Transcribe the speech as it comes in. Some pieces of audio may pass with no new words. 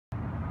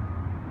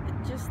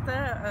Just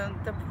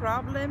the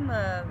problem,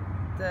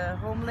 the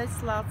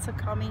homeless lots are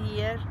coming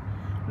here,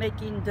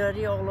 making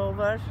dirty all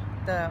over.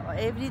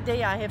 Every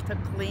day I have to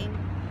clean,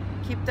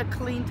 keep the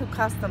clean to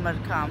customer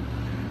come.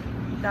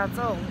 That's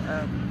all.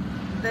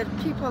 The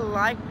people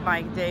like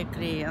my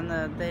bakery and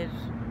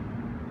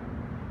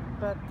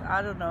but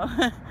I don't know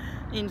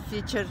in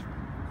future.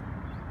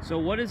 So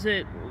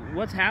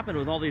what's happened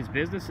with all these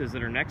businesses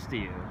that are next to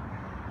you?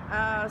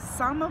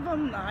 Some of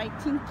them, I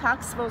think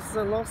tax was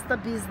lost the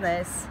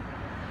business.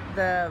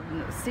 The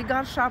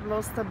cigar shop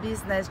lost the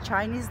business.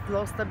 Chinese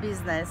lost the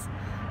business.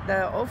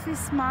 The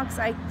office marks,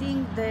 I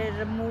think they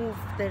removed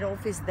their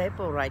office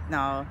depot right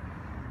now.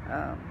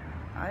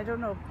 I don't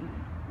know.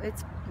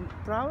 It's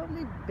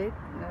probably bit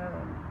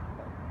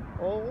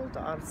old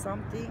or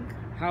something.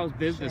 How's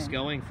business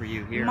going for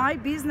you here? My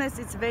business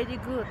is very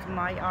good.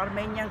 My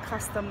Armenian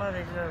customer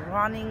is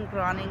running,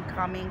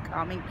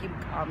 coming, keep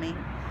coming.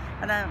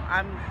 And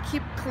I'm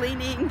keep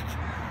cleaning.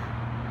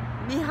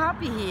 Me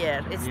happy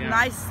here. It's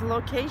nice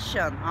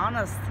location,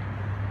 honest.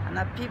 And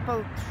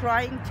people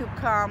trying to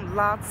come.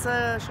 Lots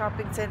of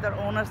shopping center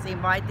owners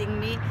inviting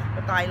me,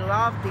 but I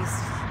love this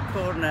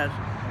corner.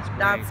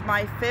 That's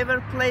my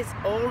favorite place.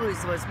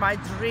 Always was my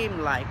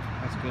dream. Like.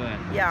 That's good.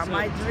 Yeah,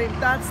 my dream.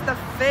 That's the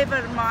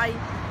favorite my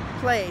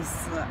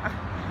place.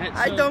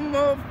 I don't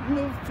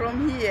move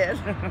from here.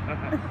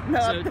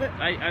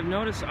 I've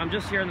noticed, I'm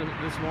just here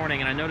this morning,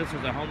 and I noticed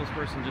there's a homeless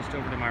person just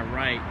over to my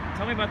right.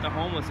 Tell me about the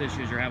homeless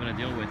issues you're having to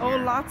deal with here.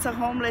 Lots of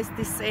homeless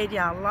this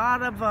area. A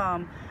lot of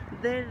them.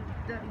 They're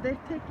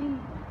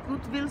taking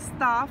Goodwill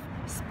stuff,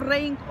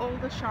 spraying all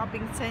the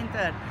shopping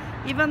center.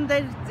 Even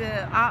their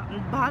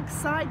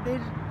backside,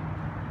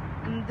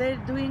 they're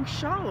doing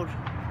shower.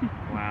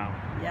 Wow.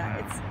 Yeah,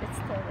 it's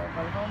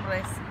terrible.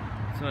 Homeless.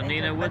 So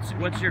Nina,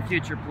 what's your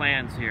future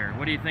plans here?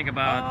 What do you think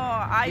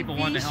about people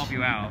wanting to help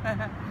you out?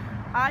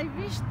 I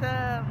wish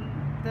the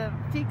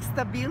fix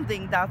the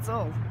building. That's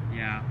all.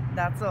 Yeah.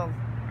 That's all.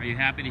 Are you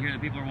happy to hear that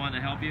people are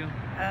wanting to help you?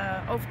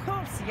 Of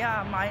course,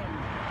 yeah.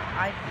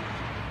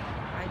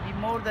 I'd be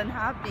more than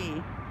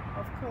happy.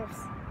 Of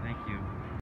course. Thank you.